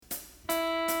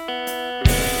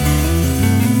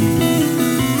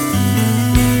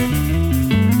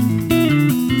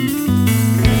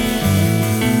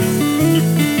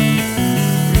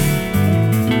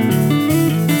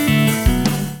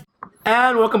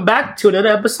And welcome back to another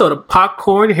episode of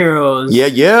Popcorn Heroes.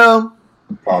 Yeah.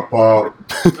 Pop. All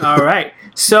right.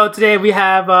 So today we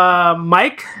have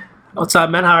Mike. What's up,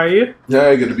 man? How are you?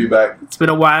 Yeah, good to be back. It's been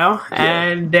a while. Yeah.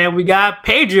 And then we got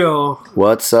Pedro.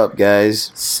 What's up,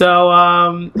 guys? So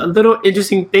a little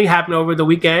interesting thing happened over the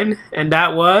weekend, and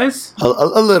that was...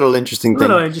 A little interesting thing. A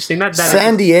little interesting. Not that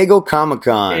San Diego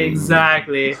Comic-Con.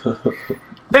 Exactly.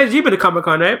 Pedro, you've been to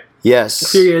Comic-Con, right? Yes. A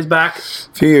few years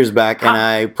back. And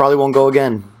I probably won't go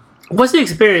again. What's the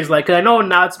experience like? Because I know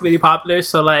now it's really popular,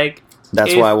 so like...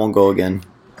 That's why I won't go again.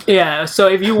 Yeah, so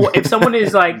if someone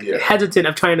is like hesitant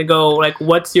of trying to go, like,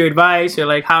 what's your advice, or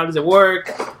like, how does it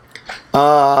work?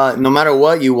 No matter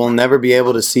what, you will never be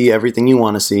able to see everything you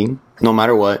want to see, no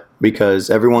matter what, because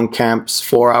everyone camps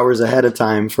 4 hours ahead of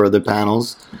time for the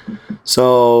panels.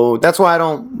 So that's why I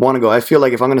don't want to go. I feel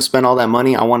like if I'm going to spend all that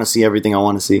money, I want to see everything I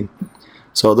want to see.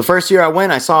 So the first year I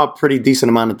went, I saw a pretty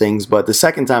decent amount of things, but the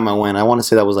second time I went, I want to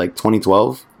say that was like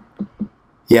 2012.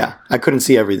 Yeah, I couldn't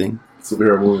see everything.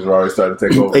 Superhero movies are always starting to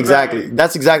take over. Exactly.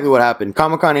 That's exactly what happened.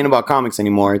 Comic-Con ain't about comics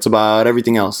anymore. It's about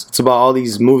everything else. It's about all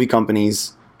these movie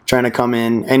companies trying to come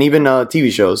in, and even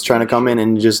TV shows trying to come in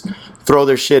and just throw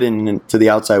their shit into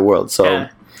the outside world. So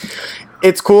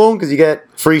it's cool because you get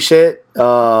free shit.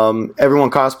 Everyone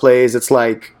cosplays. It's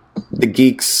like the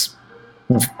geeks,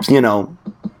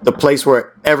 the place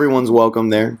where everyone's welcome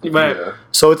there. Right. Yeah.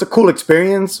 So it's a cool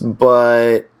experience,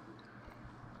 but...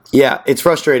 yeah, it's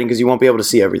frustrating because you won't be able to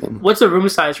see everything. What's the room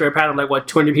size for a panel? Like, what,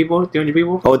 200 people, 300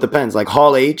 people? Oh, it depends. Like,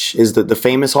 Hall H is the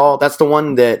famous hall. That's the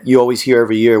one that you always hear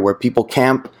every year where people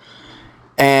camp,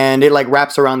 and it, like,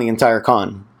 wraps around the entire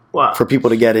con for people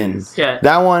to get in. Yeah.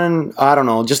 That one, I don't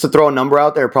know, just to throw a number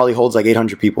out there, it probably holds, like,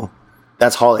 800 people.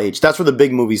 That's Hall H. That's where the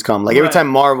big movies come. Like, every time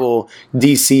Marvel,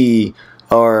 DC,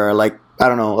 or, like, I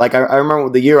don't know. Like, I remember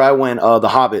the year I went, The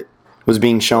Hobbit was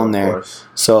being shown there.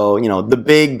 So, the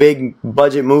big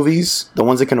budget movies, the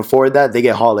ones that can afford that, they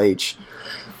get Hall H.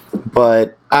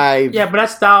 But but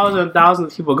that's thousands and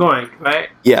thousands of people going, right?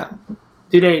 Yeah.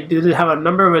 Do they have a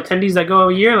number of attendees that go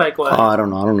a year? Like what? Oh, I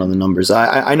don't know the numbers.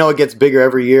 I know it gets bigger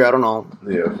every year. I don't know.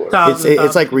 Yeah, of course.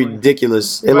 It's like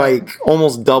ridiculous. It like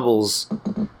almost doubles.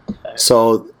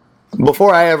 So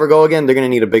before I ever go again, they're gonna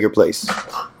need a bigger place.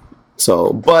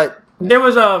 So, but there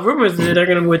was rumors that they're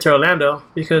gonna move to Orlando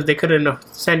because they couldn't.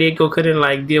 San Diego couldn't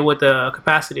like deal with the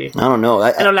capacity. I don't know.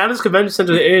 And Orlando's convention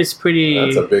center is pretty.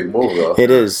 That's a big move, though. It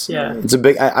is. Yeah, it's a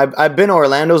big. I've been to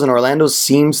Orlando's, and Orlando's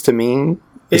seems to me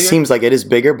it seems like it is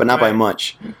bigger, but not by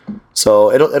much.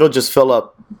 So it'll just fill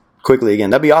up quickly again.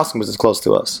 That'd be awesome because it's close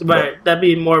to us. Right, that'd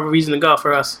be more of a reason to go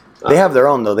for us. They have their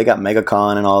own though. They got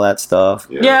MegaCon and all that stuff.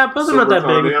 Yeah, but they're not that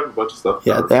big. They have a bunch of stuff.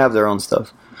 Yeah, they have their own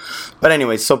stuff. But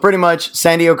anyway, so pretty much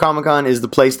San Diego Comic-Con is the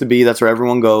place to be. That's where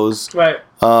everyone goes. Right.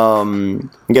 You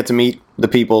get to meet the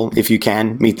people, if you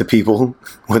can meet the people,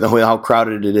 with how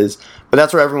crowded it is. But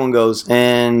that's where everyone goes.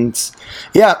 And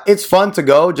yeah, it's fun to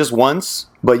go just once,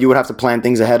 but you would have to plan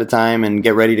things ahead of time and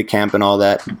get ready to camp and all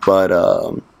that. But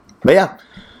yeah,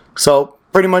 so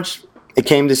pretty much it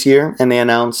came this year, and they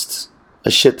announced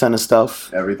a shit ton of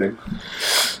stuff. Everything.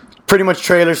 Pretty much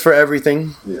trailers for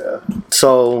everything. Yeah.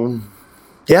 So...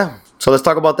 yeah, so let's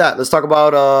talk about that. Let's talk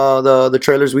about the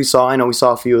trailers we saw. I know we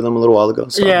saw a few of them a little while ago.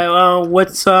 So. Yeah,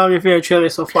 what's your favorite trailer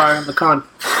so far in the con?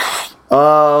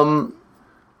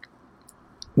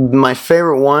 My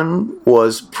favorite one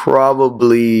was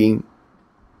probably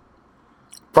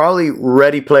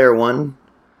Ready Player One,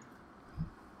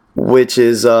 which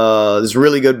is this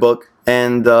really good book.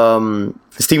 And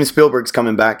Steven Spielberg's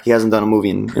coming back. He hasn't done a movie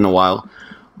in a while.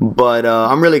 But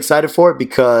I'm really excited for it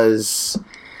because...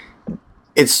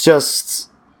 it's just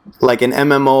like an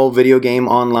MMO video game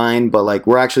online, but like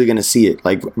we're actually going to see it,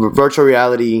 like virtual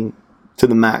reality to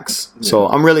the max. Yeah. So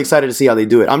I'm really excited to see how they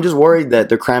do it. I'm just worried that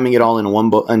they're cramming it all into one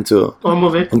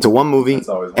movie,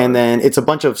 and then it's a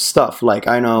bunch of stuff. Like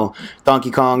I know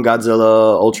Donkey Kong,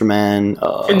 Godzilla, Ultraman.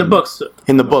 In the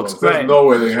books. There's no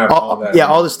way they have all that. Yeah,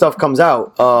 all this stuff comes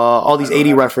out. All these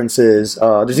 80 references.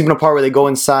 There's even a part where they go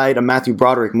inside a Matthew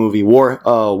Broderick movie,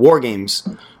 War Games.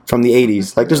 From the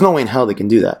 80s. Like, there's no way in hell they can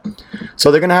do that. So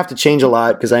they're going to have to change a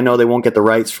lot because I know they won't get the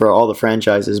rights for all the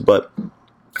franchises. But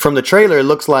from the trailer, it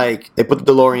looks like they put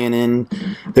the DeLorean in.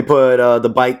 They put the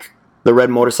bike, the red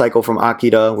motorcycle from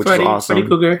Akira, which is awesome. Freddy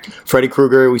Krueger. Freddy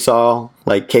Krueger, we saw,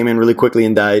 like, came in really quickly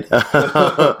and died.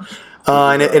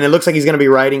 And it looks like he's going to be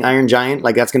riding Iron Giant.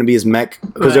 Like, that's going to be his mech.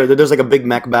 Because there's like a big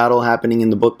mech battle happening in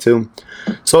the book, too.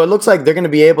 So it looks like they're going to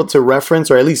be able to reference,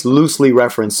 or at least loosely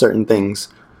reference, certain things.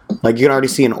 Like, you can already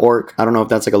see an orc. I don't know if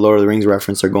that's like a Lord of the Rings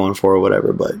reference they're going for or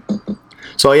whatever, but...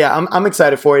 So, yeah, I'm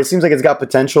excited for it. It seems like it's got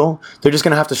potential. They're just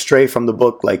going to have to stray from the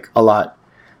book, like, a lot.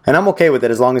 And I'm okay with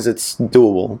it as long as it's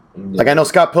doable. Like, I know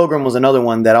Scott Pilgrim was another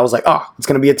one that I was like, oh, it's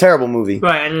going to be a terrible movie.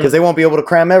 Right. Because they won't be able to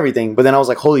cram everything. But then I was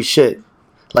like, holy shit.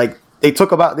 Like, they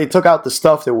took out the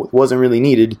stuff that wasn't really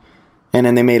needed. And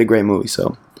then they made a great movie.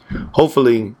 So,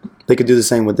 hopefully, they could do the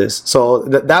same with this. So,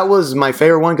 that was my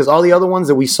favorite one. Because all the other ones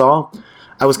that we saw,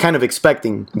 I was kind of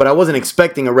expecting. But I wasn't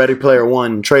expecting a Ready Player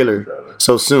One trailer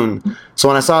so soon. So,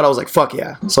 when I saw it, I was like, fuck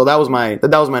yeah. So, that was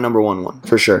my number one,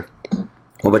 for sure.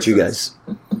 What about you guys?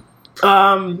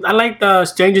 I like the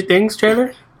Stranger Things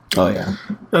trailer. Oh yeah,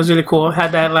 that was really cool. It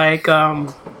had that like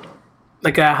a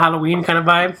Halloween kind of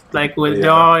vibe, like with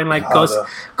they're all in like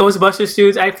Ghostbusters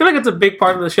suits. I feel like it's a big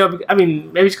part of the show. I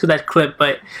mean, maybe it's because that clip,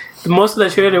 but most of the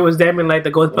trailer was them in like the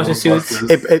Ghostbusters suits.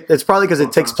 It's probably because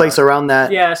it takes place around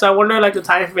that. Yeah, so I wonder like the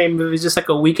time frame. If it's just like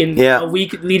a week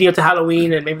leading up to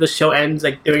Halloween, and maybe the show ends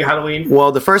like during Halloween.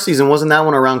 Well, the first season wasn't that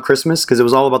one around Christmas because it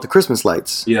was all about the Christmas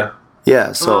lights. Yeah.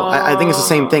 Yeah, so I think it's the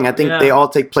same thing. I think they all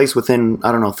take place within,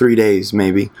 I don't know, 3 days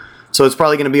maybe. So it's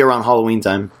probably going to be around Halloween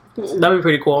time. That'd be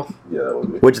pretty cool. Yeah, that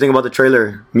would be. What'd you think about the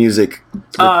trailer music?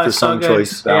 The song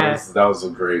choice. That was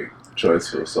a great choice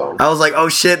for a song. I was like, oh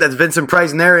shit, that's Vincent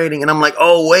Price narrating. And I'm like,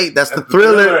 oh wait, that's the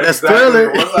Thriller. That's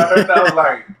Thriller. Once I heard that, I was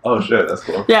like, oh shit, that's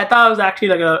cool. Yeah, I thought it was actually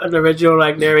like an original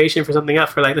like narration for something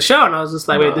else for like the show. And I was just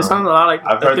like, wait, this sounds a lot like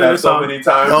I've heard that so many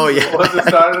times. Oh yeah. Once it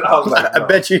started, I was like, no. I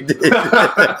bet you did.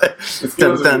 It's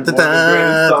one of the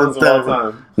greatest songs of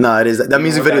all time. No, it is. That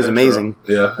music video is amazing.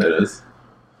 Yeah, it is.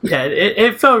 Yeah,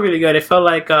 it felt really good. It felt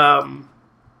like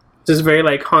just very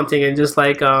like haunting and just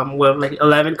like with like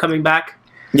 11 coming back.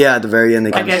 Yeah, at the very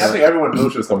end. I think everyone knew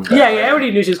she was coming back. Yeah,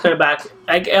 everybody knew she was coming back.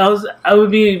 Like, I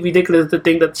would be ridiculous to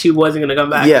think that she wasn't going to come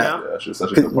back. Yeah. You know? Yeah, she was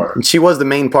such a good part. She was the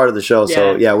main part of the show,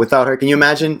 so yeah, without her, can you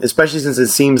imagine? Especially since it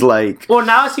seems like... Well,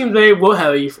 now it seems very Will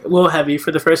heavy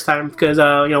for the first time because,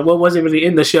 Will wasn't really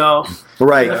in the show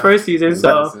right. in the first season,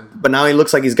 so... But now he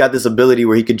looks like he's got this ability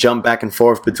where he could jump back and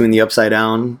forth between the Upside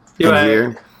Down and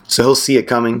here. So he'll see it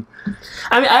coming.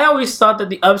 I mean, I always thought that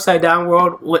the Upside Down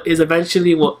world is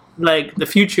eventually like the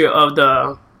future of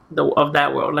of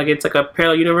that world. Like it's like a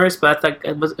parallel universe, but that's like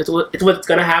it's what's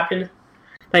gonna happen.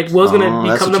 Like Will's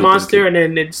gonna become the monster, and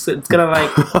then it's gonna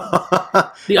like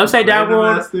the Upside Down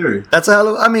world. Theory. That's a hell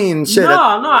of. I mean, shit. No.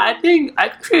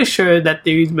 I'm pretty sure that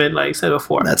theory's been like said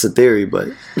before. That's a theory, but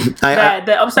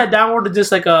the Upside Down world is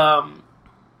just like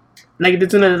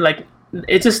it's gonna like.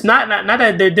 It's just not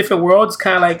that they're different worlds.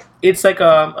 Kind of like it's like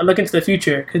a look into the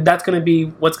future because that's gonna be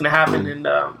what's gonna happen in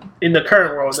the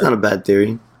current world. It's not a bad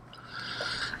theory.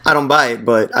 I don't buy it,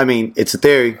 but I mean it's a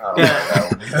theory.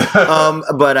 Yeah.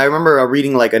 But I remember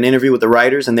reading like an interview with the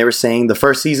writers, and they were saying the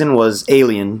first season was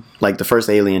Alien, like the first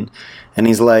Alien, and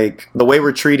he's like, the way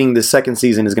we're treating the second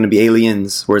season is gonna be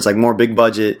Aliens, where it's like more big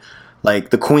budget.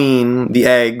 Like the queen, the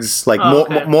eggs, like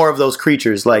more of those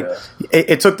creatures. Like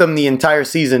it took them the entire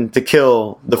season to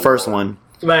kill the first one,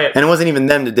 right? And it wasn't even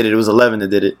them that did it; it was 11 that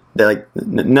did it. They like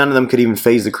none of them could even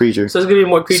phase the creature. So it's gonna be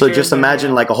more creatures. So just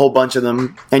imagine like a whole bunch of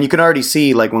them, and you can already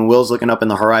see like when Will's looking up in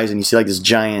the horizon, you see like this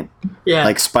giant,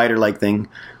 like spider-like thing.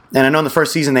 And I know in the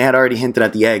first season they had already hinted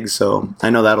at the eggs, so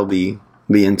I know that'll be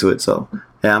into it. So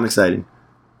yeah, I'm excited.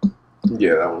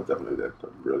 Yeah, that one's definitely good. I'm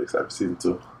really excited for season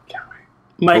 2. Can't wait.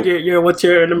 Mike, what's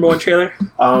your number one trailer?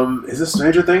 Is it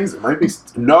Stranger Things? It might be.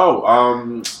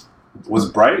 No.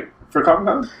 Was Bright for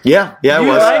Comic-Con? Yeah, it was.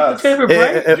 You like the trailer for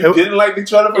Bright? You didn't like the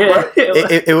trailer for Bright?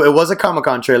 It was a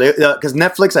Comic-Con trailer because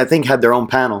Netflix, I think, had their own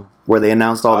panel where they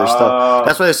announced all their stuff.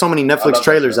 That's why there's so many Netflix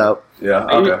trailers out. Yeah,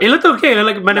 okay. It looked okay. It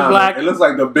looked like Men in Black. It looks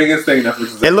like the biggest thing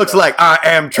Netflix is. It looks like I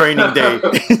Am Training Day.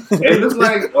 It looks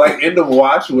like End of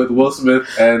Watch with Will Smith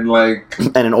and like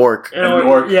and an orc.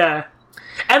 Yeah.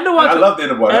 End of Watch. I loved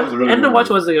End of Watch. End of Watch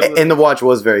was a good movie. End of Watch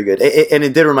was very good, and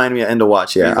it did remind me of End of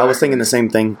Watch. Yeah, exactly. I was thinking the same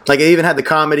thing. Like it even had the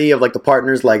comedy of like the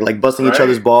partners like busting each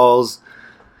other's balls,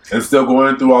 and still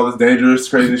going through all this dangerous,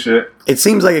 crazy shit. It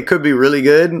seems like it could be really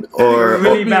good or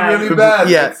really bad.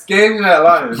 Yeah, it's scaling that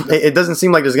line. It doesn't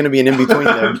seem like there's going to be an in between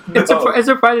there. It's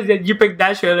surprising that you picked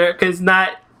that trailer because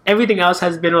not everything else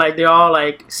has been like they're all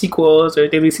like sequels or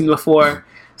things we've seen before.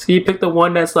 So you picked the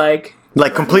one that's like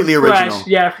completely original. Fresh.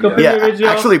 Yeah, completely original.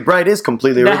 Actually, Bright is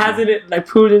completely original. That hasn't like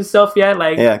proved itself yet.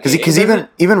 Like because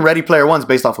even Ready Player One's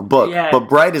based off a book, but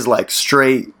Bright is like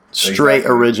straight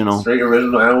original. Straight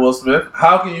original and Will Smith.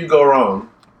 How can you go wrong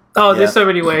Oh, there's Yeah. so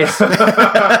many ways.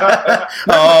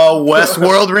 Oh,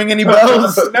 Westworld, ring any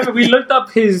bells? Remember, we looked up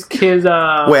his Wait,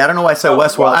 I don't know why I said Oh,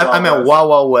 Westworld. Wild I meant West. Wild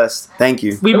Wild West. Thank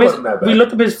you. We It wasn't that bad. we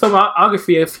looked up his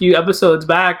filmography a few episodes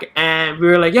back, and we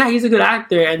were like, yeah, he's a good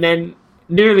actor. And then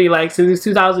nearly like since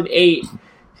 2008,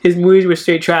 his movies were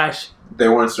straight trash. They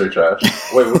weren't straight trash.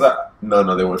 Wait, was that?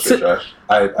 No, they weren't straight trash.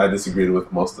 I disagreed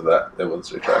with most of that. They wasn't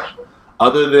straight trash.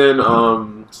 Other than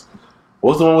what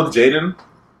was the one with Jaden?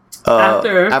 After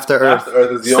Earth. After Earth. After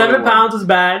Earth is the only 7 one. Pounds was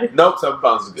bad. Nope, 7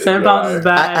 Pounds is good. 7 You're Pounds right. is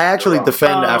bad. I actually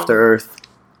defend After Earth.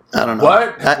 I don't know.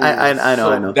 What? I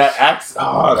know. That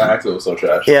accent was so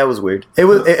trash. Yeah, it was weird.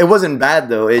 It wasn't bad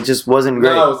though. It just wasn't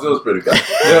great. No, it was pretty good.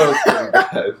 It was pretty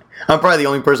bad. I'm probably the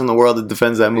only person in the world that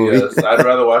defends that movie. Yes, I'd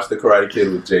rather watch The Karate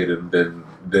Kid with Jaden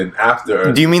than After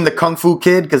Earth. Do you mean the Kung Fu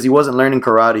Kid? Because he wasn't learning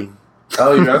karate.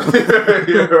 Oh,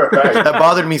 you're right. That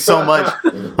bothered me so much.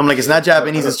 I'm like, it's not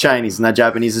Japanese, it's Chinese. It's not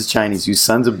Japanese, it's Chinese. You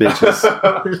sons of bitches.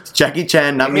 It's Jackie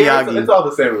Chan, not Yeah, it's Miyagi. all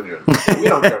the same when you're. We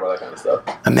don't care about that kind of stuff.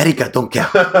 America don't care.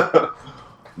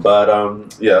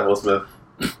 But yeah, Will Smith.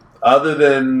 Other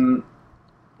than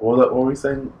what were we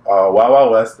saying? Wild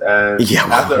Wild West and Yeah,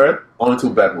 Wild After Earth, only 2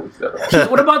 bad movies.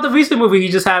 What about the recent movie he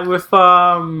just had with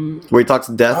Where he talks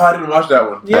to death. Oh, I didn't watch that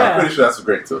one. Yeah. I'm pretty sure that's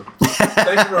great too.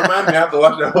 Thank you for reminding me. I have to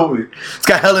watch that movie. It's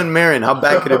got Helen Mirren. How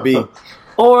bad could it be?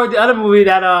 or the other movie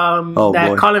that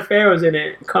boy. Colin Farrell was in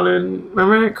it.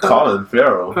 Remember Colin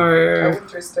Farrell. or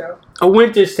Winter's Tale. A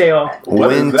Winter's Tale.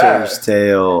 What is Winter's that?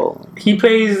 Tale. He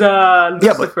plays but-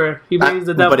 Lucifer. He plays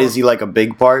the devil. But is he like a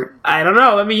big part? I don't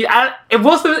know. I mean, if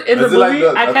Wilson in the Is it like movie,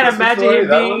 I a can't Christmas imagine story, him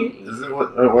that being. one? Is it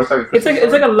what? What's like a It's Christmas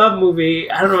like story? a love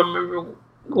movie. I don't remember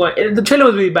what. The trailer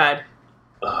was really bad.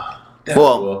 Damn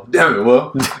it,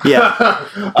 Will. Yeah.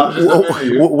 I was just looking at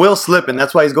you. Will slipping.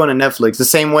 That's why he's going to Netflix. The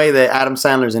same way that Adam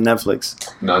Sandler's in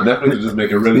Netflix. No, Netflix is just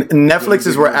making really. Netflix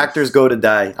is really where big actors go to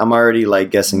die. I'm already like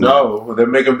guessing. No, they're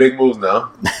making big moves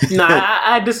now. No,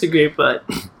 I disagree, but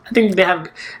I think they have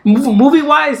movie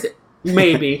wise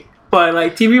maybe, but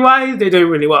like TV wise they're doing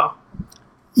really well.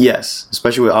 Yes,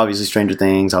 especially with obviously Stranger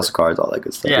Things, House of Cards, all that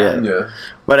good stuff. Yeah. Yeah.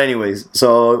 But anyways,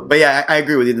 but yeah, I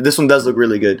agree with you. This one does look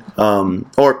really good,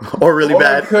 or really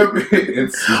bad. It could be.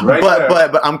 It's right there.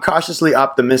 But I'm cautiously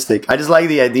optimistic. I just like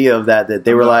the idea of that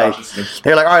they were like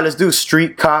all right, let's do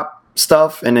street cop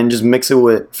stuff and then just mix it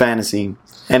with fantasy.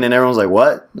 And then everyone's like,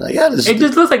 what? Like, yeah, It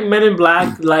just looks like Men in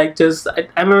Black. Like just I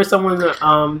remember someone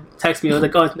text me. I was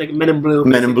like, oh, it's like Men in Blue.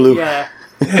 Men in Blue. Yeah.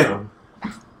 Damn.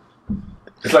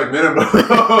 It's like minimum.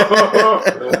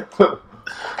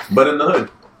 But in the hood.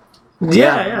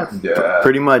 Yeah. Yeah.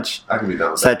 pretty much. I can be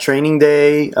down with It's that. that Training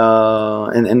Day,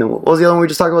 and what was the other one we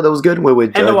just talked about that was good?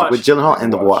 With And The Watch. with Gyllenhaal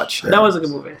and The Watch. That was a good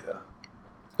movie.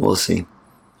 We'll see.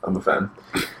 I'm a fan.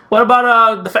 What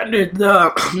about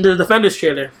the Defenders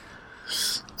trailer?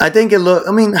 I think it look.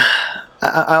 I mean,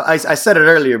 I said it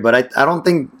earlier, but I don't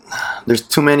think there's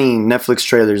too many Netflix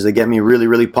trailers that get me really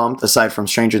really pumped aside from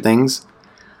Stranger Things.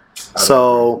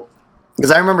 So,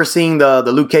 because I remember seeing the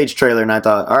Luke Cage trailer and I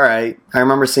thought, all right. I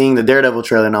remember seeing the Daredevil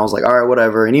trailer and I was like, all right,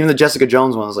 whatever. And even the Jessica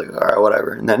Jones one, I was like, all right,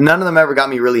 whatever. And none of them ever got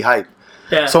me really hyped.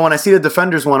 Yeah. So when I see the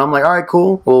Defenders one, I'm like, all right,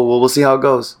 cool. We'll see how it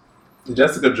goes.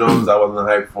 Jessica Jones, I wasn't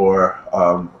hyped for.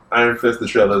 Iron Fist, the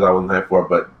trailers, I wasn't hyped for.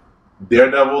 But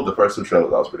Daredevil, the first 2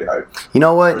 trailers, I was pretty hyped. You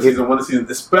know For what? season 1 and season,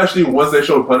 especially once they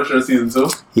showed Punisher in season 2.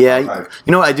 Yeah, I'm hyped.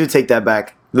 you know what? I do take that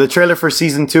back. The trailer for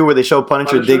season 2 where they show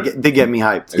Punisher, Punisher? did get me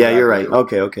hyped. Yeah, you're right.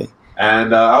 Exactly. Okay.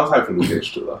 And I was hyped for Luke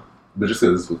Cage too, though. But just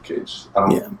because it's Luke Cage, I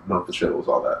don't Yeah. know if the trailer was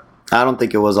all that. I don't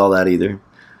think it was all that either.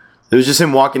 It was just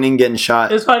him walking in getting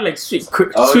shot. It was probably like Sweet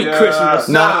Oh, yeah. Christmas.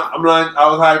 No. I'm like, I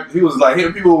was hyped. He was like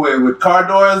hitting people with car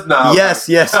doors. Nah. Yes.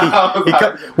 I was He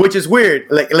hyped. which is weird.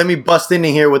 Like, let me bust into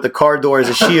here with the car door as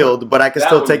a shield, but I can That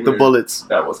still was take the weird. bullets.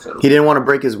 That was kind of. He didn't want to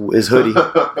break his hoodie.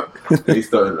 He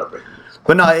still ended up breaking.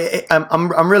 But no,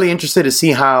 I'm really interested to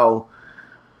see how.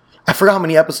 I forgot how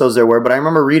many episodes there were, but I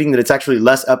remember reading that it's actually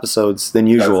less episodes than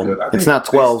usual. That's good. I It's think not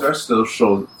 12. They're still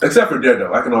shows, except for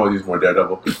Daredevil. I can always use more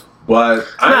Daredevil. But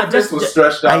Iron Fist just- was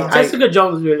stretched out. Jessica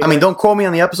Jones was really I mean, good. don't quote me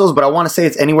on the episodes, but I want to say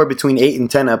it's anywhere between 8 and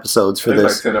 10 episodes for There's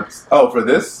this. like 10 episodes. Oh, for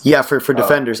this? Yeah, for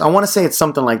Defenders. I want to say it's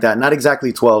something like that, not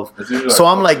exactly 12. It's usually So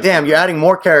like I'm like, 12. damn, you're adding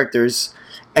more characters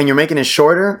and you're making it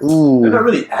shorter? They're not Ooh.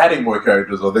 really adding more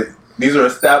characters, though. These are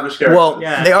established characters. Well,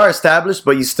 Yeah. they are established,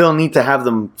 but you still need to have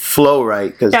them flow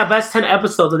right. Cause, Yeah, but that's 10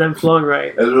 episodes of them flowing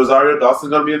right. Is Rosario Dawson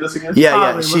going to be in this again? yeah.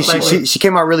 Probably She, most she, likely. she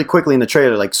came out really quickly in the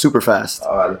trailer, like super fast.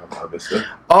 I missed it.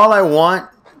 All I want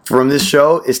from this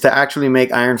show is to actually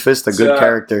make Iron Fist a good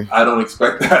character. I don't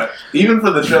expect that. Even for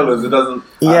the trailers, it doesn't.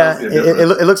 Yeah,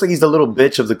 it looks like he's the little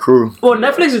bitch of the crew. Well,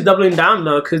 Netflix is doubling down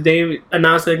though because they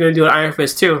announced they're going to do an Iron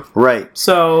Fist too. Right.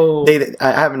 So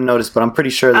I haven't noticed, but I'm pretty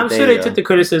sure that they took the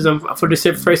criticism for the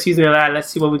first season of that. Let's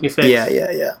see what we can fix.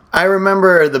 Yeah. I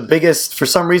remember the biggest. For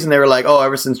some reason, they were like, "Oh,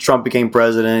 ever since Trump became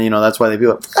president, that's why they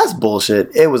feel." That's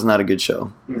bullshit. It was not a good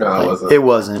show. No, it wasn't. It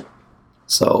wasn't.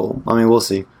 So I mean, we'll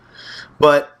see.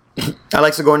 But I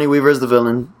like Sigourney Weaver as the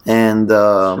villain, and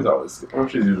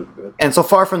she's usually good. And so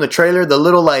far from the trailer, the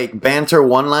little like banter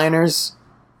one-liners,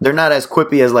 they're not as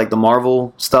quippy as like the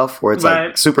Marvel stuff where it's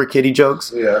like super kiddie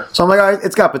jokes. Yeah. So I'm like, all right,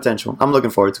 it's got potential. I'm looking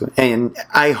forward to it, and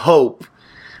I hope,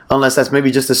 unless that's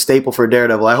maybe just a staple for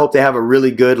Daredevil, I hope they have a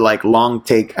really good like long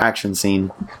take action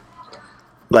scene,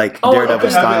 like Daredevil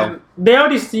style. They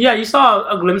already, you saw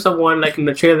a glimpse of one like in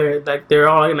the trailer. Like they're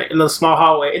all in a small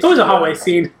hallway. It's always a hallway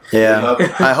scene. Yeah,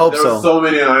 I hope there were so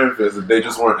many Iron Fists that they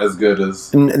just weren't as good as.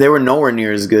 They were nowhere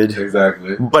near as good.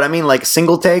 Exactly. But I mean, like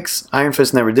single takes. Iron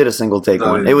Fist never did a single take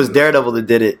one. It was Daredevil that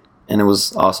did it, and it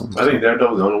was awesome. I think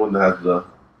Daredevil's the only one that has the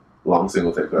long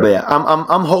single take. Right? But yeah,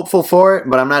 I'm hopeful for it,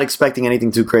 but I'm not expecting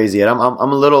anything too crazy yet. I'm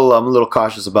a little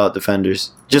cautious about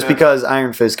Defenders, just because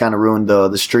Iron Fist kind of ruined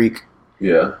the streak.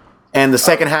 Yeah. And the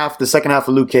second half of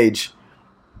Luke Cage.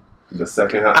 The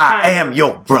second half. I am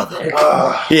your brother.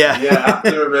 Yeah. Yeah,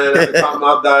 after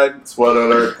Cottonmouth died, spoiler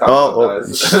alert, Cottonmouth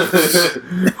dies.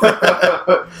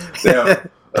 Damn.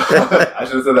 I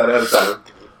should have said that ahead of time.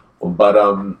 But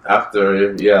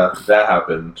after that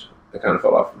happened, it kind of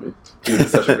fell off for me. He was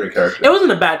such a great character. It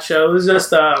wasn't a bad show. It was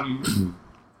just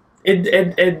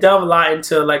it delved a lot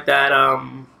into like that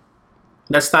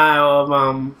style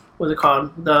of what's it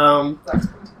called?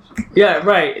 Yeah,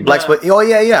 right.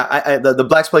 The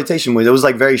blaxploitation movie. It was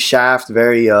like very Shaft,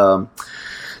 very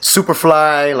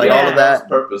Superfly, like all of that.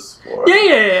 Purpose for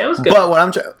it was good. But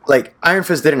what Iron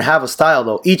Fist didn't have a style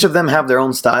though. Each of them have their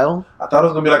own style. I thought it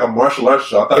was gonna be like a martial arts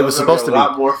show. I thought it was supposed to be a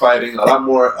lot more fighting, a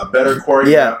better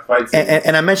choreographed fight scene.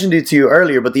 And I mentioned it to you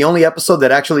earlier, but the only episode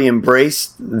that actually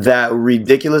embraced that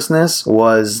ridiculousness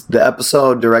was the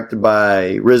episode directed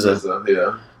by RZA.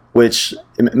 Yeah. Which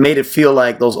made it feel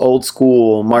like those old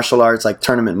school martial arts like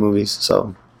tournament movies.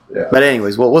 So, but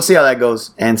anyways, we'll see how that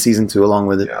goes, and season 2 along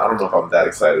with it. Yeah, I don't know if I'm that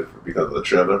excited because of the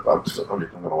trailer, but I'm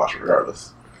gonna watch it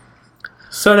regardless.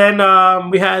 So then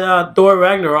we had Thor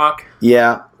Ragnarok.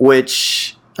 Yeah,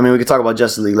 which I mean we could talk about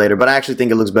Justice League later, but I actually think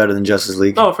it looks better than Justice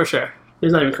League. Oh, for sure.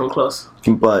 It's not even coming close.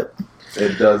 But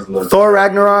it does look. Thor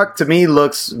Ragnarok to me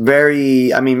looks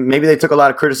very. I mean, maybe they took a lot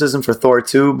of criticism for Thor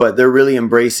 2, but they're really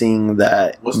embracing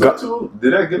that. Was Thor 2?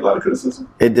 Did that get a lot of criticism?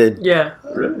 It did. Yeah.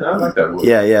 Really? I like that movie.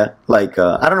 Yeah. Like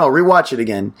I don't know. Rewatch it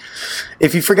again.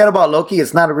 If you forget about Loki,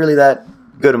 it's not really that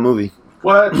good a movie.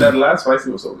 What? That last fight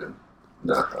scene was so good.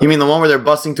 Nah. You mean the one where they're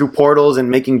busting through portals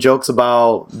and making jokes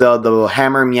about the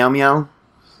hammer meow meow?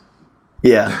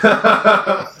 Yeah.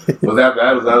 Was that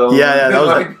bad? Was that the only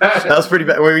that was pretty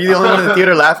bad. Were you the only one in the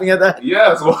theater laughing at that?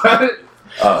 Yes. What?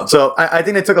 So I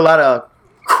think they took a lot of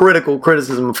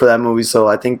criticism for that movie. So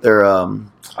I think they're. I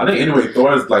think anyway,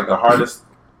 Thor is like the hardest.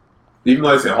 Even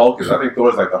though I say Hulk is, I think Thor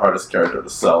is like the hardest character to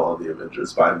sell on the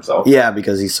Avengers by himself. Yeah,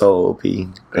 because he's so OP.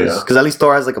 Because at least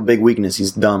Thor has like a big weakness.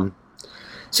 He's dumb.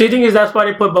 So you think that's why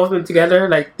they put both of them together?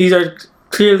 Like these are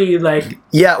clearly like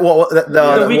what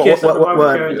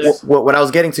I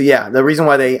was getting to, the reason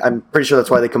why I'm pretty sure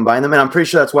that's why they combined them, and I'm pretty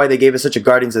sure that's why they gave it such a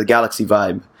Guardians of the Galaxy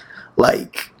vibe.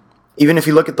 Like even if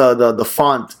you look at the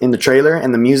font in the trailer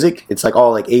and the music, it's like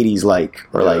all like 80s like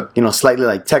slightly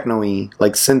like techno-y,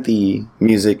 like synthy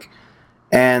music,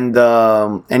 and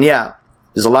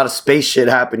there's a lot of space shit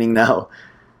happening now,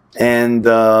 and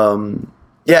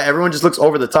everyone just looks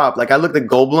over the top. Like I looked at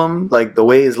Goldblum, like the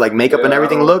way his like makeup and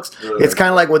everything looks. Really. It's kind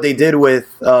of like what they did with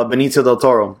Benicio del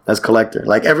Toro as Collector.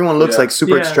 Like everyone looks like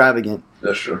super extravagant.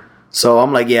 That's true. So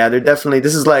I'm like, they're definitely.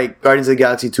 This is like Guardians of the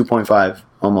Galaxy 2.5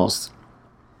 almost.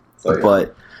 So,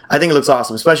 but I think it looks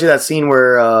awesome, especially that scene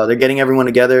where they're getting everyone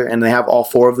together and they have all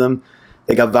 4 of them.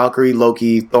 They got Valkyrie,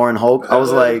 Loki, Thor, and Hulk. I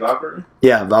was like, Valkyrie?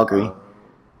 Yeah, Valkyrie.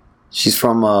 She's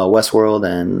from Westworld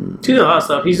and she's in a lot of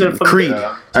stuff. He's in Creed.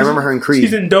 I remember her in Creed.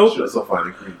 She's in Dope. She was so funny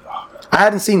in Creed. I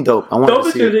hadn't seen Dope. I wanted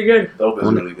to see really good. Dope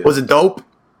is really good. Was it Dope?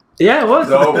 Yeah, it was.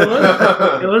 Dope.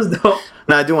 It was Dope.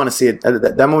 No, I do want to see it.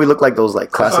 That movie looked like those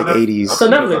like classic 80s. It's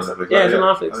on Netflix. Yeah, it's on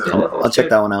Netflix. I'll check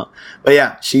that one out. But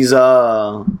yeah, she's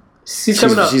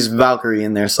coming up. She's Valkyrie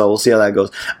in there, so we'll see how that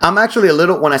goes. I'm actually a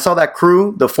little when I saw that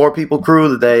crew, the 4 people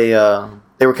crew that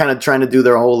they were kind of trying to do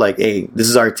their whole like, hey, this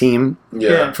is our team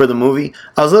for the movie.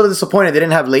 I was a little disappointed they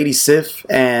didn't have Lady Sif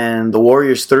and the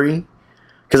Warriors 3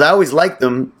 because I always liked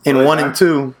them in 1 and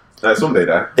 2. I assume they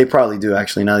die. They probably do,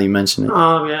 actually, now that you mention it.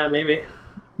 Yeah, maybe.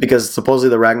 Because supposedly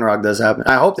the Ragnarok does happen.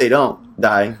 I hope they don't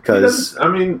die, because... I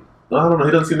mean, I don't know.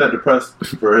 He doesn't seem that depressed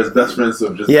for his best friends to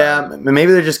have just Yeah, died.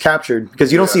 maybe they're just captured.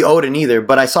 Because you don't see Odin either,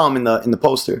 but I saw him in the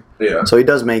poster. Yeah. So he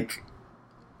does make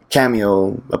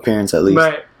cameo appearance at least.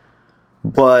 Right.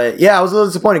 But yeah, I was a little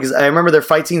disappointed because I remember their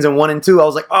fight scenes in 1 and 2. I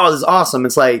was like, oh, this is awesome.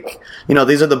 It's like,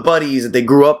 these are the buddies that they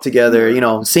grew up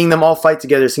together. Seeing them all fight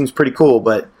together seems pretty cool,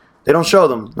 but they don't show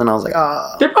them. And I was like,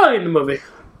 ah. They're probably in the movie.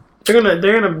 They're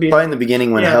gonna be Probably in the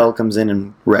beginning when Yeah. Hell comes in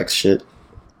and wrecks shit.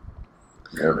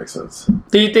 Yeah, that makes sense.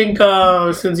 Do you think,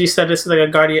 since you said this is like a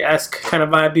Guardian-esque kind of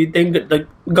vibe, do you think that the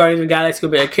Guardians of the Galaxy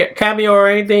will be a cameo or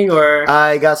anything? Or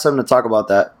I got something to talk about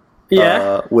that.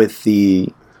 yeah, With the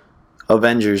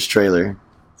Avengers trailer.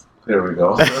 There we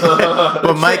go.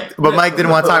 But Mike didn't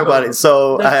want to talk about it,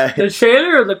 so the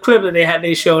trailer or the clip that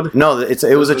they showed? no, it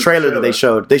was a trailer that they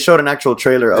showed. They showed an actual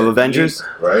trailer of Avengers.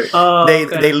 Right?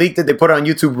 They leaked it. They put it on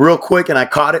YouTube real quick, and I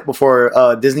caught it before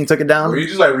Disney took it down. Were you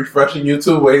just like refreshing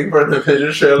YouTube, waiting for an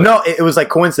Avengers trailer? No, it was like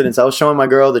coincidence. I was showing my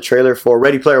girl the trailer for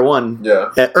Ready Player One. Yeah.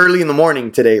 Early in the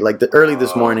morning today, early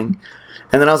this morning.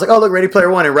 And then I was like, oh, look, Ready Player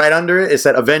One. And right under it, it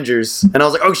said Avengers. And I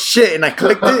was like, oh, shit. And I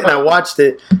clicked it, and I watched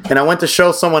it. And I went to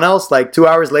show someone else, 2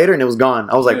 hours later, and it was gone.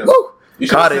 I was like, Yeah. woo! You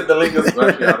should Caught have it. sent the link.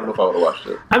 Actually, I don't know if I would have watched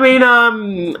it. I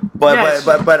mean,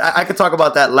 But I could talk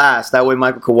about that last. That way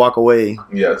Michael could walk away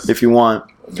Yes. if you want.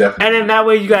 Definitely. and then that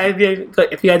way you guys,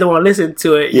 if you guys don't want to listen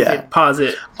to it, you Yeah. can pause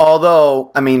it.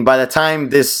 Although, I mean, by the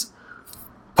time this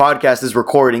podcast is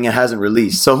recording, it hasn't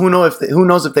released. So who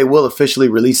knows if they will officially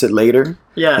release it later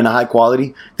Yeah. in a high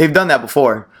quality. They've done that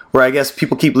before, where I guess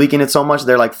people keep leaking it so much,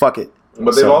 they're like, fuck it.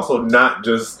 But they've So- also not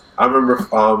just. I remember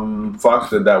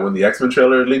Fox did that when the X-Men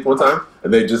trailer leaked one time,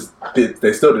 and they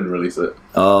still didn't release it,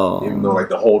 Oh. even though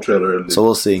the whole trailer. Leaked. So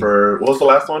we'll see. For what was the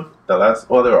last one?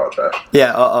 Well, they were all trash.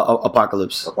 Yeah,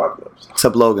 Apocalypse. Apocalypse.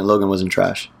 Except Logan. Logan wasn't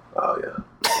trash. Oh yeah.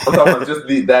 I'm talking about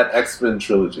just that X-Men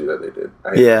trilogy that they did. I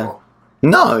hated Yeah. them all.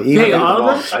 No, even, Hey, all of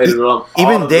them? I hated them all.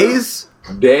 even All of Days?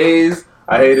 them. Days.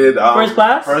 I hated First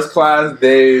Class? First Class,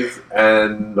 Days,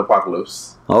 and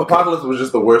Apocalypse. Okay. Apocalypse was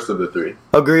just the worst of the three.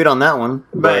 Agreed on that one.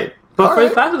 Right. But All First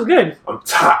right. Class was good. I'm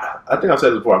tired. I think I've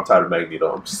said this before. I'm tired of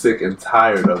Magneto. I'm sick and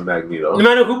tired of Magneto. No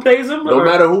matter who plays him? No or-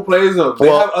 matter who plays him, they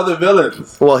Well- have other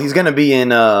villains. Well, he's gonna be in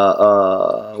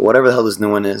whatever the hell this new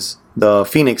one is, the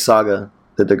Phoenix Saga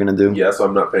that they're gonna do. Yeah, so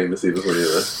I'm not paying to see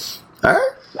this one All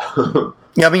right.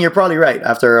 Yeah, I mean you're probably right.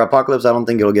 After Apocalypse, I don't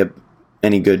think it'll get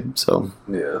any good. So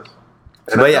either. Yeah.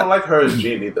 And But I yeah. don't like her as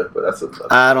Jean either, but that's a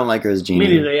I don't like her as Me Genie.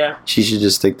 neither, yeah. She should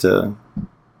just stick to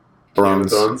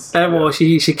Bronze. Well,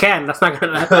 she can. That's not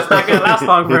gonna last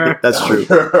long for her. That's true.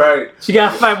 Right. She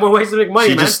gotta find more ways to make money,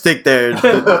 She man. just stick there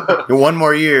one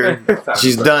more year.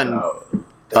 She's done.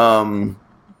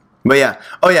 But yeah.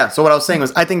 Oh yeah. So what I was saying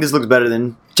was, I think this looks better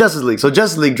than Justice League. So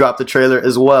Justice League dropped the trailer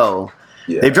as well.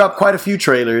 Yeah. They dropped quite a few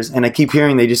trailers, and I keep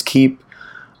hearing they just keep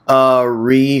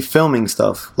refilming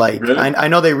stuff. Like Really? I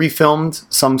know they refilmed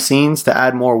some scenes to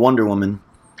add more Wonder Woman.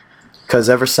 Because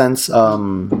ever since The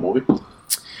movie?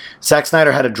 Zack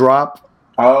Snyder had a drop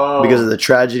Oh. because of the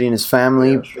tragedy in his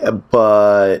family, Yeah, sure.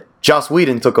 but Joss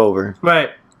Whedon took over. Right.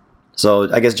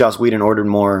 So I guess Joss Whedon ordered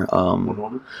more Wonder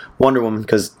Woman? Wonder Woman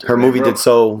because her They movie broke. did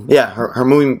so. Yeah, her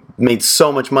movie made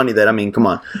so much money that, I mean, come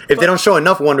on. If they don't show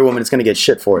enough Wonder Woman, it's gonna get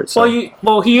shit for it. So.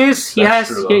 He is That's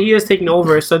true, though. he is taking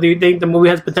over. So do you think the movie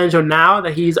has potential now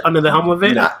that he's under the helm of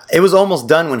it? Nah. It was almost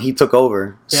done when he took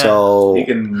over. Yeah. So He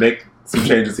can make some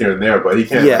changes here and there, but he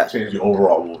can't Yeah. change the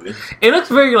overall movie. It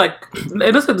looks it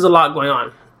looks like there's a lot going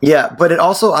on. yeah, but it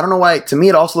also, I don't know why. To me,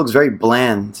 it also looks very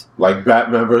bland. Like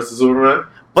Batman versus Superman?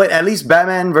 But at least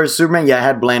Batman vs Superman, yeah, it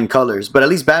had bland colors. But at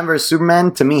least Batman vs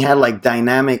Superman, to me, had like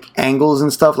dynamic angles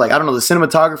and stuff. Like, I don't know, the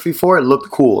cinematography for it looked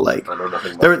cool. Like, I know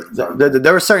nothing there about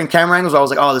there were certain camera angles where I was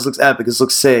like, oh, this looks epic, this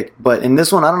looks sick. But in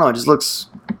this one, I don't know, it just looks,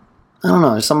 I don't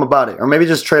know, there's something about it. Or maybe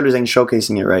just trailers ain't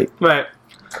showcasing it right. Right.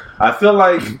 I feel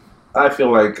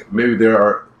like maybe there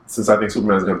are, since I think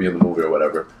Superman's going to be in the movie or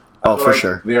whatever. I Oh, feel for like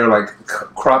sure. They're like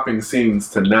cropping scenes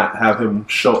to not have him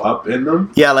show up in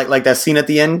them. Yeah, like that scene at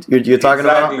the end you're talking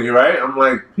Exactly, about? right? I'm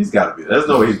like, he's got to be there. There's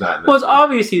no way he's not in this. Well, it's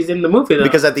obvious he's in the movie though.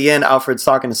 Because at the end, Alfred's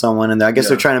talking to someone, and I guess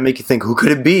they're Yeah. trying to make you think, who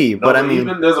could it be? No, But I mean,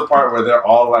 even there's a part where they're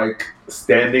all like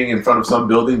standing in front of some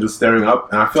building, just staring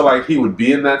up, and I feel like he would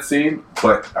be in that scene,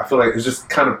 but I feel like it's just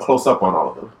kind of close up on all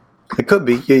of them. it could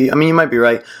be. I mean, you might be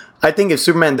right. I think if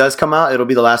Superman does come out, it'll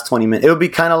be the last 20 minutes. It'll be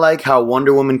kind of like how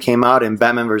Wonder Woman came out in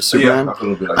Batman vs Superman. Yeah, I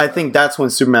feel it'll be like I that. think that's when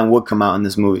Superman would come out in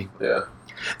this movie. Yeah.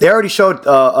 They already showed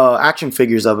action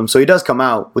figures of him, so he does come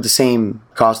out with the same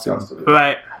costume.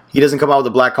 right. He doesn't come out with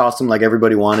a black costume like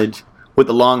everybody wanted, with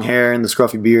the long hair and the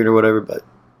scruffy beard or whatever, but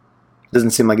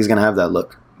doesn't seem like he's gonna have that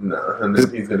look. No, and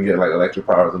then he's gonna get like electric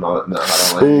powers and all that. No, I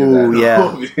don't like any of that in Ooh, the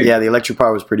yeah, movie. yeah. The electric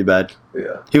power was pretty bad.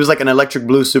 Yeah. He was like an electric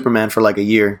blue Superman for like a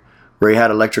year, where he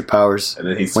had electric powers. And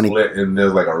then he When split, and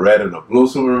there's like a red and a blue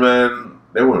Superman.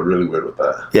 They went really weird with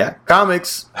that. Yeah,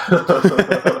 comics.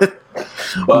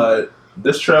 But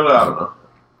this trailer, I don't know.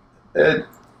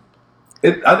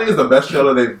 I think it's the best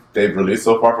trailer they've released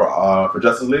so far for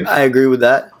Justice League. I agree with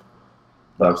that.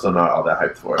 But I'm still not all that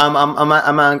hyped for it.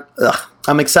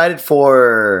 I'm excited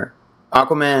for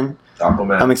Aquaman.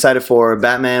 Aquaman. I'm excited for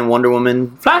Batman, Wonder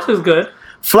Woman. Flash is good.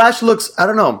 Flash looks. I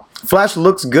don't know. Flash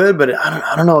looks good, but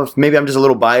I don't know if maybe I'm just a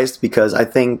little biased because I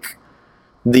think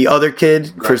the other kid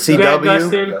for Grant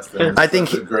CW. Gustin. I think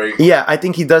Such a great. I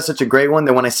think he does such a great one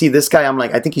that when I see this guy, I'm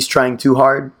like, I think he's trying too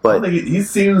hard. I But think he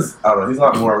seems. I don't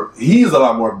know. He's a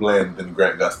lot more bland than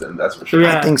Grant Gustin. That's for sure.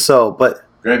 Yeah. I think so. But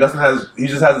Grant Gustin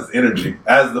just has his energy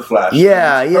as the Flash.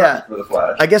 Yeah, He's yeah. perfect for the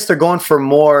Flash. I guess they're going for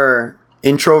more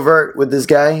introvert with this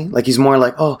guy. Like he's more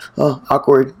like, oh,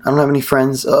 awkward. I don't have any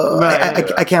friends.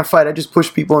 Right. I can't fight. I just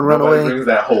push people and run Nobody away. brings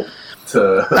that hope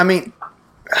to. I mean,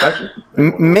 Actually,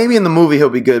 maybe in the movie he'll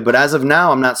be good, but as of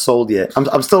now, I'm not sold yet.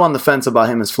 I'm still on the fence about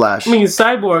him as Flash. I mean,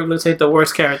 Cyborg looks like the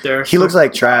worst character. He looks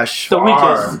like trash. the Far.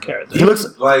 weakest character. He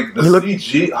looks like the he look-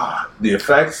 CG, the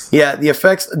effects. Yeah, the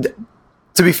effects.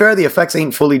 To be fair, the effects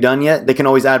ain't fully done yet. They can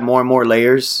always add more and more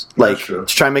layers, like That's true.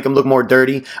 to try and make him look more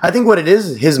dirty. I think what it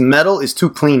is, his metal is too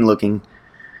clean looking.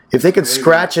 If they could Maybe.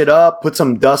 scratch it up, put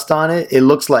some dust on it, it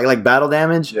looks like battle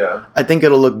damage. Yeah, I think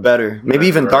it'll look better. Maybe That's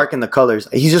even right. darken the colors.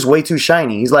 He's just way too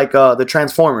shiny. He's like the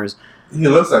Transformers. he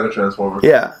looks like a Transformer.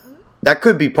 Yeah, that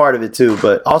could be part of it too.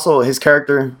 But also his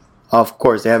character, of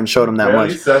course, they haven't showed him that Barely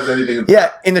much. says anything.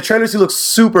 Yeah, in the trailers he looks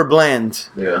super bland.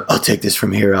 Yeah. I'll take this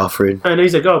from here, Alfred. I know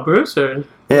he's like, oh, Bruce, or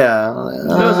Yeah,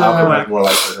 I would more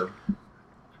like to him.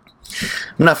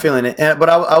 I'm not feeling it. But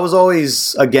I was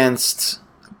always against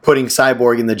putting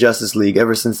Cyborg in the Justice League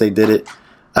ever since they did it.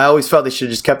 I always felt they should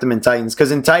have just kept him in Titans.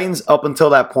 Because in Titans, up until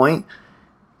that point,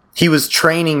 he was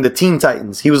training the Teen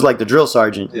Titans. He was like the drill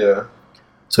sergeant. Yeah.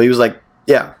 So he was like,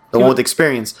 the one with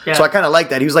experience. Yeah. So I kind of like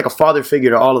that. He was like a father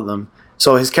figure to all of them.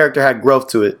 So his character had growth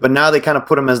to it. But now they kind of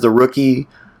put him as the rookie.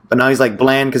 But now he's like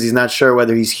bland because he's not sure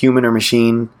whether he's human or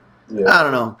machine. Yeah. I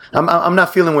don't know. I'm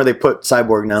not feeling where they put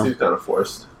Cyborg now. Seems kind of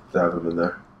forced to have him in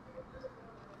there.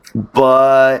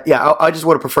 But yeah, I just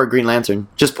would have preferred Green Lantern.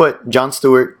 Just put Jon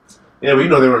Stewart. Yeah, but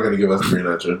they weren't going to give us Green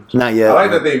Lantern. Not yet. I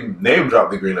like that they name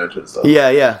dropped the Green Lantern stuff.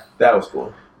 Yeah. That was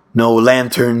cool. No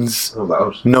lanterns. Oh, that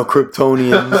was. No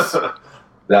Kryptonians.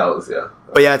 That was, yeah.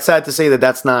 But yeah, it's sad to say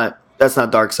that's not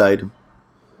Darkseid.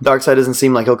 Darkseid doesn't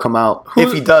seem like he'll come out.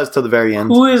 If he does, till the very end.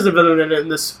 who is the villain in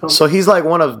this film? So he's like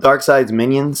one of Darkseid's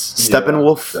minions,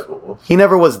 Steppenwolf. Yeah, Steppenwolf. He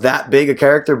never was that big a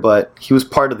character, but he was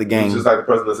part of the He's gang. just like the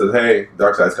person that says, hey,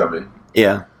 Darkseid's coming.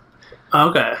 Yeah.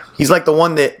 Okay. He's like the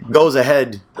one that goes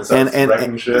ahead And starts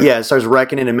wrecking shit? yeah, starts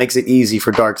wrecking it and makes it easy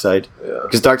for Darkseid. Yeah.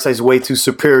 Because Darkseid's way too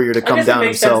superior to I come guess down it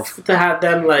makes himself. sense to have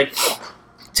them like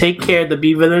take care of the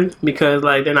B villain because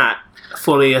like they're not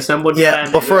fully assembled. Yeah,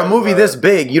 yet. but for a Yeah, movie but- this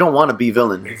big, you don't want to be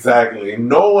villain. Exactly.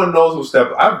 No one knows who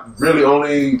I really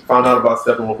only found out about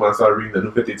Steppenwolf when I started reading the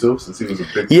New 52, since he was a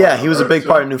big Yeah, part he of was a Earth big 2.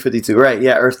 part of New 52, right?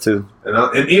 Yeah, Earth 2.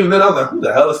 And even then I was like, who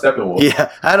the hell is Steppenwolf? Yeah,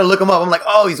 I had to look him up. I'm like,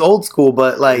 oh, he's old school,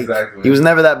 but like, Exactly. he was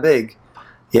never that big.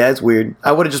 Yeah, it's weird.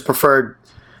 I would have just preferred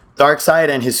Darkseid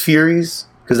and his Furies,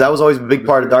 because that was always a big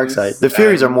part of Darkseid. The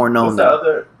Furies are more known What's the than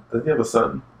other? Does he have a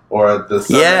son? Or the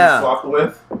son Yeah. that he swapped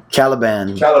with?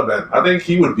 Caliban. Caliban. I think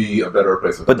he would be a better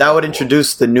replacement. But that would for Steppenwolf.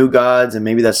 introduce the new gods, and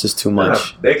maybe that's just too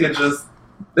much. Yeah, they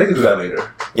could do that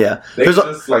later. Yeah. They There's could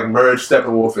a, just like merge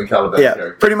Steppenwolf and Caliban's yeah,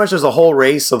 character. pretty much there's a whole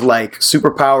race of like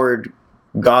superpowered,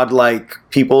 godlike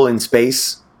people in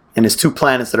space, and there's two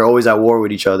planets that are always at war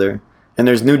with each other. And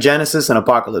there's New Genesis and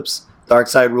Apocalypse.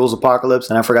 Darkseid rules Apocalypse,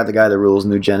 and I forgot the guy that rules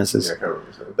New Genesis. Yeah, I can't remember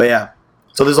his name. But yeah,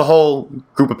 so there's a whole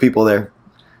group of people there.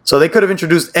 So they could have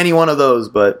introduced any one of those,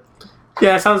 but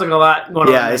yeah, it sounds like a lot going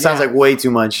on. yeah, it sounds like way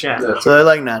too much. Yeah. Yeah. So they're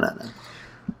like, nah.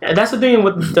 And that's the thing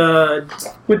with the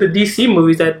DC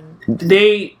movies that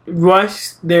they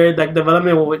rush their like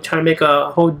development with trying to make a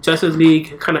whole Justice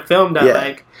League kind of film that Yeah.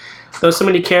 like there's so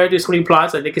many characters, so many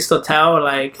plots that they can still tell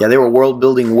like Yeah, they were world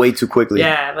building way too quickly.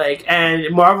 yeah, like and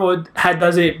Marvel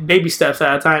does it baby steps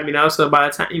at a time, you know. So by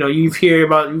the time you've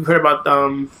heard about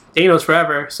Thanos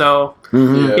forever, so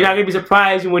Mhm. Yeah. you're not gonna be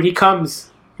surprised when he comes,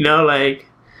 like.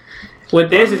 With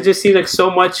this, it just seems like so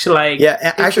much like Yeah,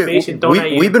 actually, information thrown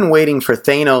at you. we've been waiting for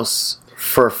Thanos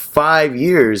for 5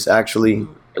 years, actually.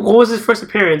 What was his first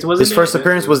appearance? Wasn't His it? first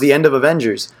appearance was the end of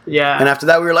Avengers. Yeah. And after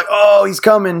that, we were like, oh, he's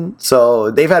coming.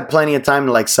 So they've had plenty of time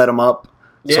to like set him up.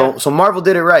 Yeah. So Marvel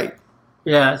did it right.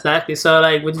 Yeah, exactly. So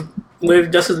like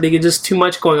with Justice League, it's just too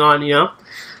much going on, you know.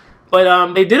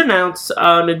 But they did announce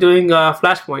they're doing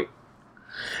Flashpoint.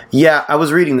 Yeah, I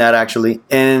was reading that actually,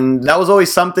 and that was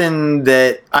always something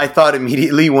that I thought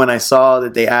immediately when I saw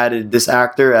that they added this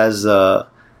actor as the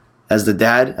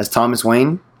dad, as Thomas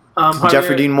Wayne,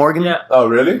 Jeffrey Dean Morgan. Yeah. Oh,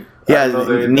 really? Yeah,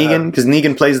 Negan, because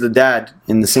Negan plays the dad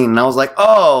in the scene, and I was like,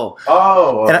 oh.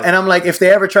 And I'm like, if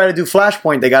they ever try to do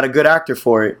Flashpoint, they got a good actor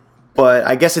for it. But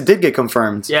I guess it did get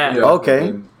confirmed. Yeah. Okay.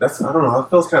 I mean, I don't know. That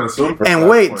feels kind of soon for And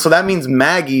wait, so that means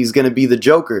Maggie's gonna be the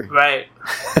Joker. Right.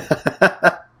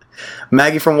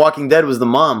 Maggie from Walking Dead was the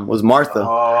mom. Was Martha?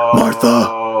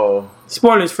 Martha.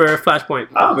 Spoilers for Flashpoint.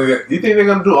 I don't think. Do you think they're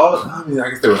gonna do all? I mean, I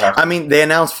guess they would have to. I mean, they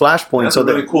announced Flashpoint, That's so a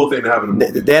really cool thing to have in a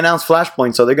movie. they announced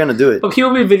Flashpoint, so they're gonna do it. But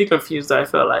people will be really confused. I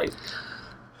feel like.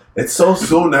 It's so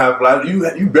soon to have Flash.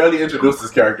 You barely introduced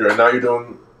this character, and now you're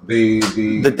doing the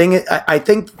thing is, I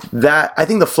think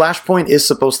the Flashpoint is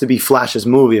supposed to be Flash's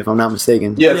movie, if I'm not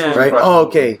mistaken. Yes, Yeah. Right? Oh,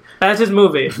 okay. That's his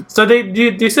movie. So they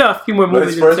do still have a few more But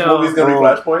movies his first until. movie's gonna be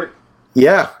Flashpoint.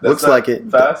 Yeah, That's looks not like it.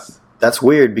 Fast. That's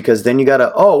weird because then you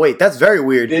gotta. Oh wait, that's very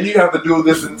weird. Then you have to do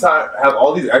this entire, have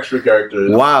all these extra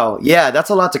characters. Wow, yeah, that's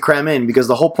a lot to cram in because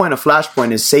the whole point of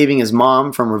Flashpoint is saving his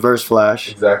mom from Reverse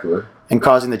Flash Exactly. and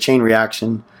causing the chain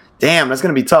reaction. Damn, that's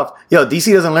gonna be tough. Yo,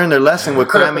 DC doesn't learn their lesson with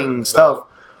cramming stuff.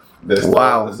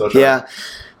 Wow. Yeah.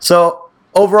 So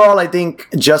overall, I think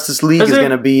Justice League is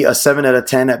gonna be a 7 out of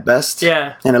 10 at best.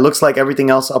 Yeah. And it looks like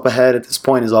everything else up ahead at this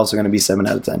point is also gonna be 7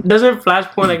 out of 10. Doesn't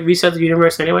Flashpoint like reset the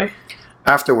universe anyway?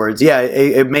 Afterwards, yeah,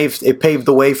 it paved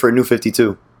the way for New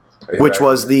 52. Which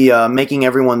was the making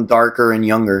everyone darker and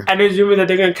younger. And there's rumors that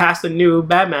they're going to cast a new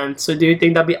Batman. So do you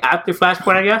think that'll be after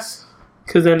Flashpoint, I guess?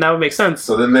 Because then that would make sense.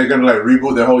 So then they're going to like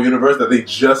reboot their whole universe that they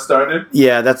just started?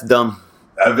 Yeah, that's dumb.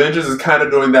 Avengers is kind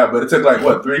of doing that, but it took like,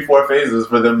 what, 3-4 phases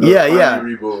for them to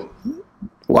reboot.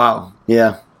 Wow,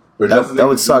 yeah. That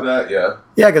would suck. Yeah.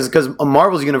 Yeah, because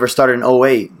Marvel's universe started in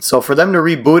 2008. So for them to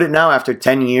reboot it now after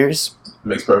 10 years...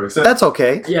 Makes perfect sense. That's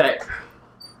okay. Yeah.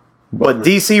 But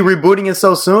DC rebooting it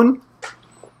so soon?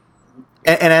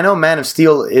 And I know Man of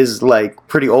Steel is like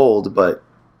pretty old, but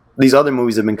these other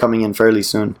movies have been coming in fairly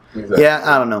soon. Exactly. Yeah,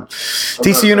 I don't know.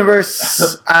 DC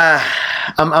Universe,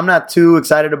 I'm not too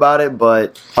excited about it,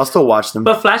 but I'll still watch them.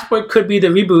 But Flashpoint could be the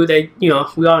reboot that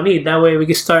we all need. That way we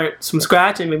can start from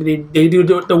scratch and maybe they do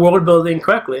the world building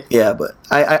correctly. Yeah, but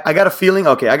I got a feeling.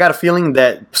 Okay, I got a feeling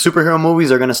that superhero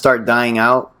movies are gonna start dying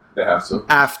out. They have to.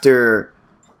 After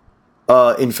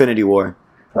Infinity War.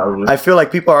 Probably. I feel like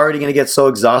people are already going to get so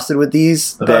exhausted with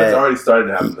these that that it's already starting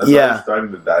to happen. That's already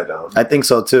starting to die down. I think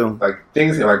so too. Like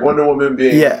things like Wonder Woman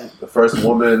being the first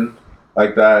woman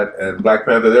like that, and Black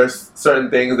Panther. There's certain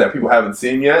things that people haven't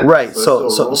seen yet. Right. So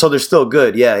they're still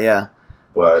good. Yeah.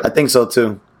 But I think so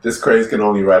too. This craze can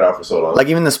only ride out for so long. Like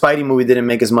even the Spidey movie didn't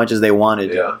make as much as they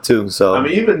wanted too. So I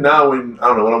mean, even now when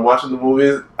I'm watching the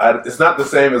movies, it's not the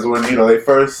same as when they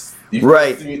first.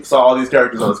 You saw all these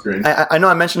characters on screen. I know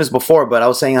I mentioned this before, but I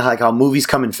was saying like how movies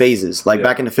come in phases. Like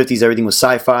back in the 50s, everything was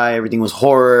sci-fi, everything was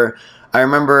horror. I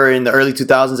remember in the early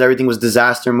 2000s, everything was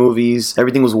disaster movies,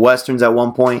 everything was westerns at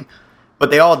one point. But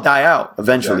they all die out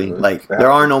eventually. Exactly. Like there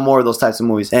are no more of those types of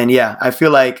movies. And yeah, I feel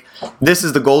like this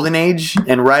is the golden age,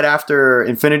 and right after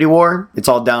Infinity War, it's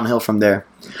all downhill from there.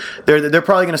 They're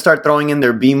probably gonna start throwing in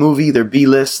their B movie, their B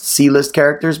list, C list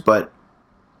characters, but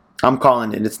I'm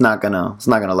calling it. It's not gonna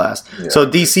last. Yeah. So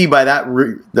DC, by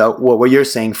what you're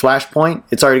saying, Flashpoint,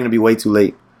 it's already gonna be way too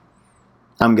late.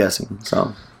 I'm guessing.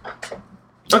 So.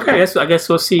 Okay, I guess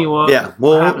we'll see. What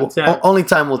happens. Only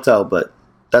time will tell, but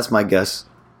that's my guess.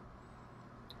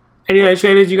 Any other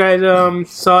trailers you guys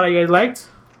saw that you guys liked?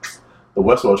 The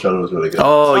Westworld trailer was really good.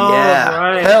 Oh yeah,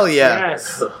 right. Hell yeah!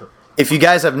 Yes. If you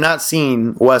guys have not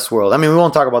seen Westworld, I mean, we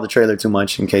won't talk about the trailer too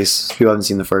much in case you haven't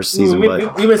seen the first season.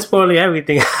 We've been spoiling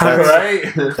everything,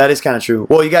 right? That is kind of true.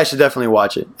 Well, you guys should definitely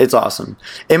watch it. It's awesome.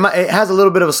 It has a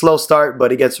little bit of a slow start,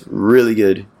 but it gets really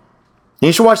good. And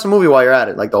you should watch the movie while you're at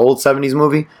it, like the old '70s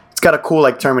movie. It's got a cool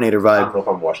like Terminator vibe. I don't know if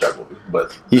I'm gonna watch that movie,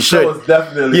 but you should. It was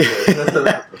definitely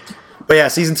good. But yeah,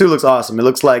 season 2 looks awesome. It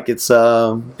looks like it's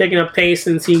taking up pace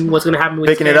and seeing what's going to happen with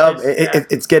picking it up.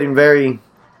 It's getting very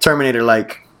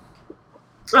Terminator-like.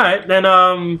 All right, then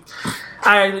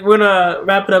we're gonna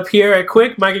wrap it up here right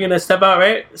quick. Mike, you're gonna step out,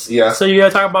 right? Yeah. So you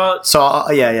gotta talk about.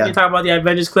 Yeah. You talk about the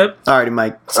Avengers clip. Alrighty,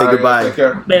 Mike. Say goodbye. Take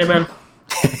care. Later, man.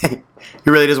 He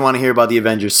really doesn't want to hear about the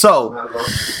Avengers. So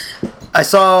I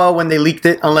saw when they leaked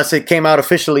it, unless it came out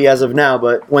officially as of now,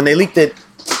 but when they leaked it.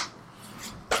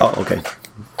 Oh, okay.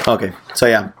 Okay. So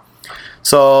yeah.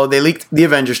 So they leaked the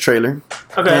Avengers trailer,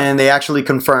 Okay. and they actually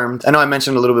confirmed. I know I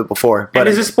mentioned a little bit before, but And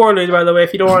this is spoilers, by the way.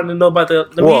 If you don't want to know about the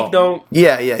leak, don't.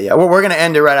 Yeah. We're gonna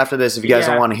end it right after this. If you guys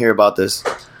Yeah. don't want to hear about this,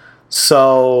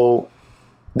 so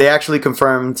they actually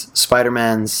confirmed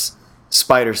Spider-Man's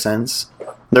spider sense.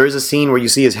 There is a scene where you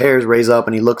see his hairs raise up,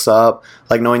 and he looks up,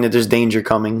 like knowing that there's danger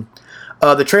coming.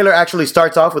 The trailer actually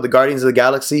starts off with the Guardians of the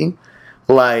Galaxy,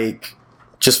 like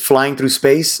just flying through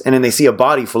space, and then they see a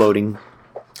body floating.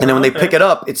 And then when they pick it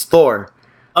up, it's Thor.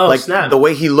 Oh, like snap. the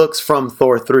way he looks from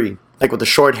Thor 3. Like with the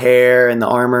short hair and the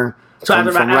armor. So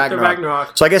from after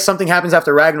Ragnarok. So I guess something happens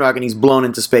after Ragnarok and he's blown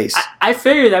into space. I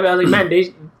figured that, but I was like, man,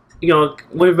 they,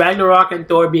 with Ragnarok and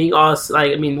Thor being all,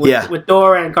 like, I mean, with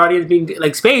Thor and Guardians being,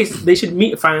 like, space, they should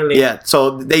meet finally. Yeah,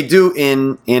 so they do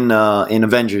in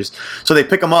Avengers. So they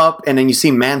pick him up, and then you see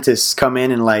Mantis come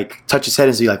in and, like, touch his head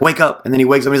and say, like, wake up. And then he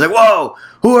wakes up and he's like, whoa,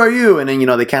 who are you? And then,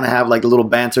 they kind of have, like, a little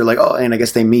banter, like, oh, and I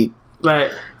guess they meet.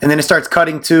 Right. And then it starts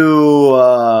cutting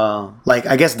to, like,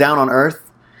 I guess down on Earth.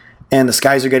 And the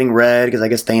skies are getting red because I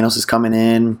guess Thanos is coming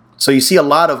in. So you see a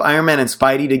lot of Iron Man and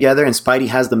Spidey together, and Spidey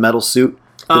has the metal suit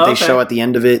that they show at the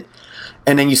end of it.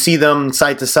 And then you see them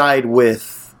side to side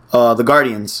with the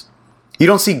Guardians. You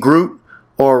don't see Groot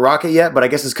or Rocket yet, but I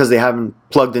guess it's because they haven't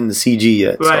plugged in the CG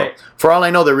yet. Right. So for all I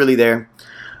know, they're really there.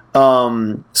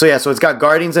 So it's got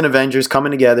Guardians and Avengers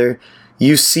coming together.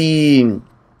 You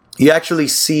actually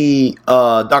see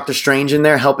Doctor Strange in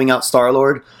there helping out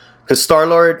Star-Lord. Because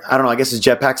Star-Lord, I don't know, I guess his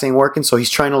jetpacks ain't working, so he's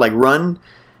trying to, like, run.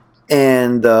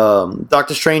 And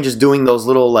Doctor Strange is doing those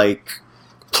little, like,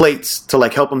 plates to,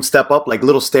 like, help him step up, like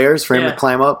little stairs for him to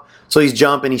climb up. So he's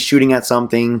jumping, he's shooting at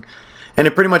something. And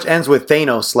it pretty much ends with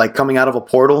Thanos, like, coming out of a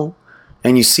portal.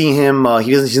 And you see him,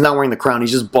 he's not wearing the crown,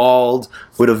 he's just bald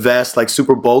with a vest, like,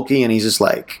 super bulky. And he's just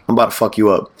like, I'm about to fuck you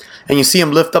up. And you see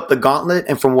him lift up the gauntlet.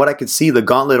 And from what I could see, the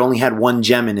gauntlet only had one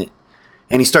gem in it.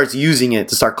 And he starts using it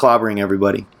to start clobbering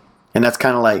everybody. And that's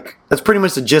kind of like, that's pretty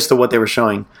much the gist of what they were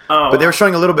showing. But they were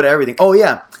showing a little bit of everything. Oh,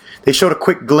 yeah. They showed a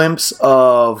quick glimpse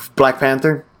of Black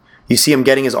Panther. You see him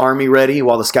getting his army ready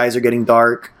while the skies are getting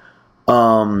dark.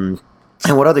 And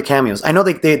what other cameos? I know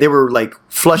they were like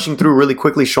flushing through really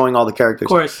quickly, showing all the characters. Of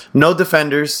course. No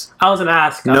Defenders. I was going to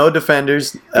ask. No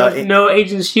Defenders. No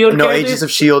Agents of S.H.I.E.L.D. No characters? Agents of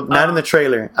S.H.I.E.L.D. Not in the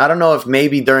trailer. I don't know if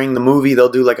maybe during the movie they'll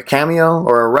do like a cameo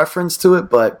or a reference to it,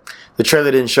 but the trailer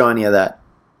didn't show any of that.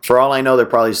 For all I know, they're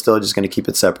probably still just going to keep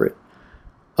it separate.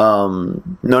 No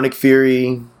Nick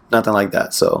Fury, nothing like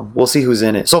that. So we'll see who's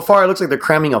in it. So far, it looks like they're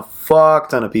cramming a fuck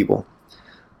ton of people.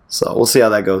 So we'll see how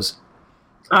that goes.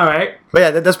 All right. But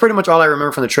yeah, that's pretty much all I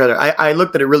remember from the trailer. I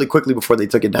looked at it really quickly before they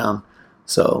took it down.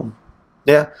 So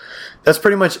yeah, that's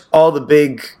pretty much all the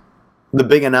big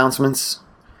announcements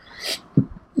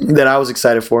that I was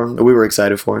excited for, that we were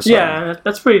excited for. So. Yeah,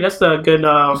 that's a good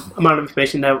amount of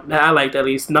information that I liked, at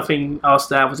least. Nothing else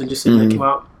that I was interested in that came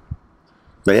out.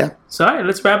 But yeah. So, all right,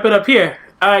 let's wrap it up here.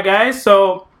 All right, guys.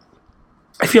 So,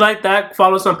 if you like that,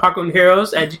 follow us on Parkland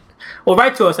Heroes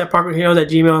write to us at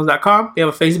parklandheroes@gmail.com. We have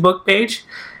a Facebook page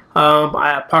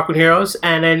at Parkland Heroes,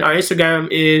 and then our Instagram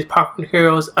is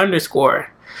parklandheroes_.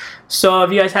 So,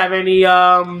 if you guys have any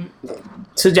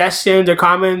suggestions or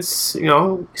comments,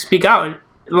 speak out.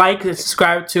 Like and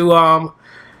subscribe to our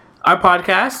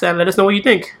podcast and let us know what you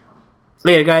think.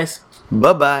 Later, guys.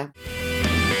 Bye-bye.